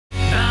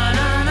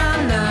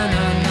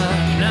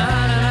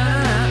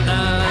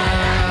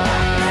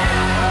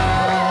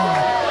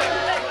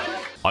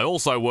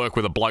also work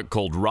with a bloke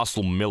called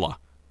Russell Miller.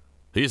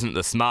 He isn't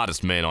the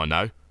smartest man I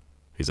know.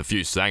 He's a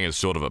few sangers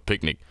short of a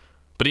picnic.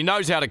 But he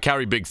knows how to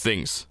carry big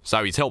things,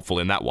 so he's helpful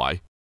in that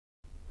way.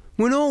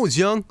 When I was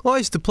young, I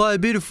used to play a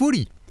bit of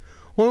footy.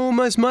 I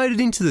almost made it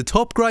into the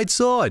top grade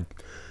side,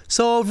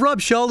 so I've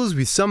rubbed shoulders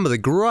with some of the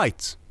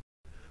greats.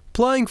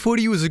 Playing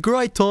footy was a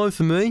great time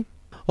for me.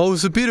 I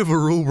was a bit of a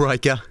rule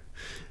breaker.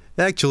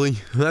 Actually,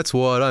 that's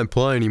why I don't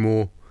play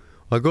anymore.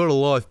 I got a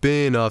life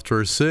ban after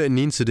a certain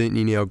incident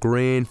in our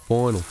grand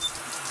final.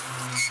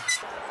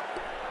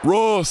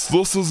 Ross,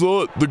 this is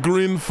it, the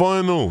grand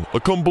final. I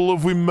can't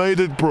believe we made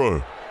it,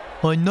 bro.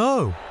 I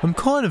know, I'm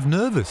kind of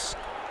nervous.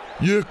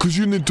 Yeah, 'cause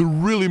you need to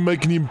really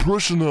make an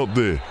impression out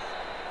there.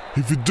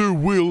 If you do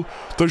well,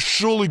 they'll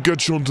surely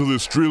get you onto the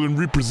Australian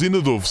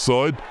representative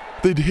side.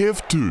 They'd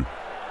have to.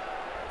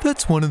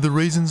 That's one of the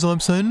reasons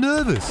I'm so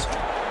nervous.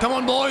 Come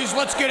on, boys,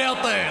 let's get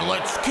out there.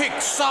 Let's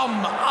kick some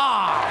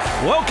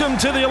ass. Welcome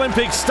to the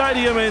Olympic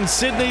Stadium in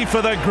Sydney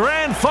for the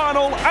grand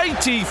final.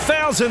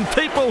 80,000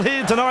 people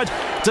here tonight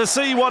to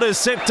see what is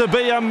set to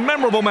be a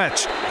memorable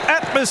match.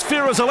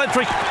 Atmosphere is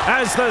electric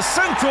as the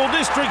Central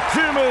District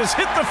Pumas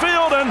hit the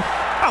field and,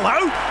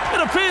 hello,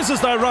 it appears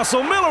as though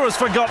Russell Miller has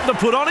forgotten to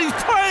put on his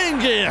playing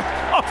gear.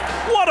 Oh,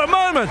 what a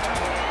moment.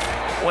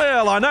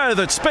 Well, I know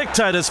that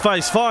spectators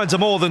face fines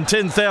of more than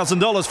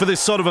 $10,000 for this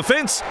sort of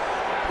offence.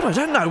 I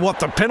don't know what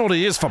the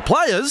penalty is for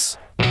players.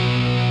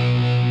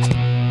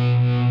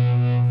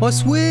 I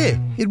swear,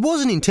 it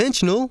wasn't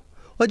intentional.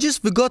 I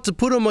just forgot to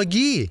put on my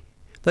gear.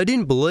 They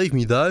didn't believe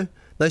me though.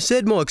 They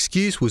said my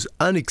excuse was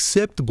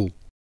unacceptable.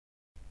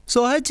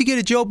 So I had to get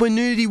a job when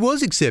nudity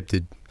was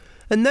accepted.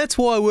 And that's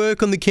why I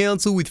work on the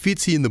council with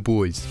Fitzy and the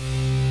boys.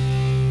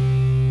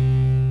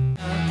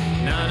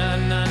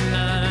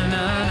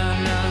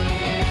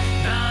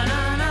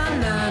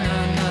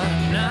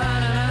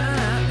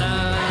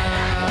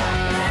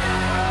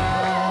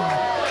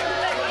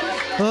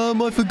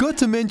 I forgot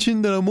to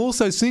mention that I'm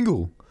also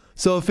single.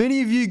 So if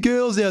any of you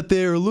girls out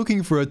there are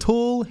looking for a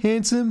tall,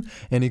 handsome,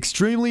 and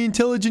extremely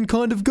intelligent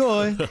kind of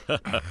guy,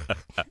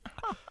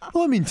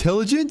 I'm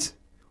intelligent.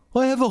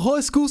 I have a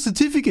high school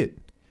certificate.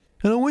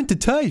 And I went to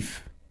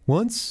TAFE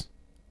once.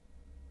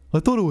 I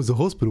thought it was a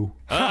hospital.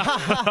 You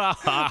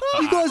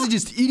guys are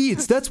just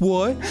idiots, that's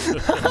why.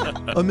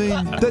 I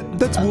mean,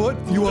 that's what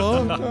you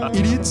are,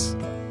 idiots.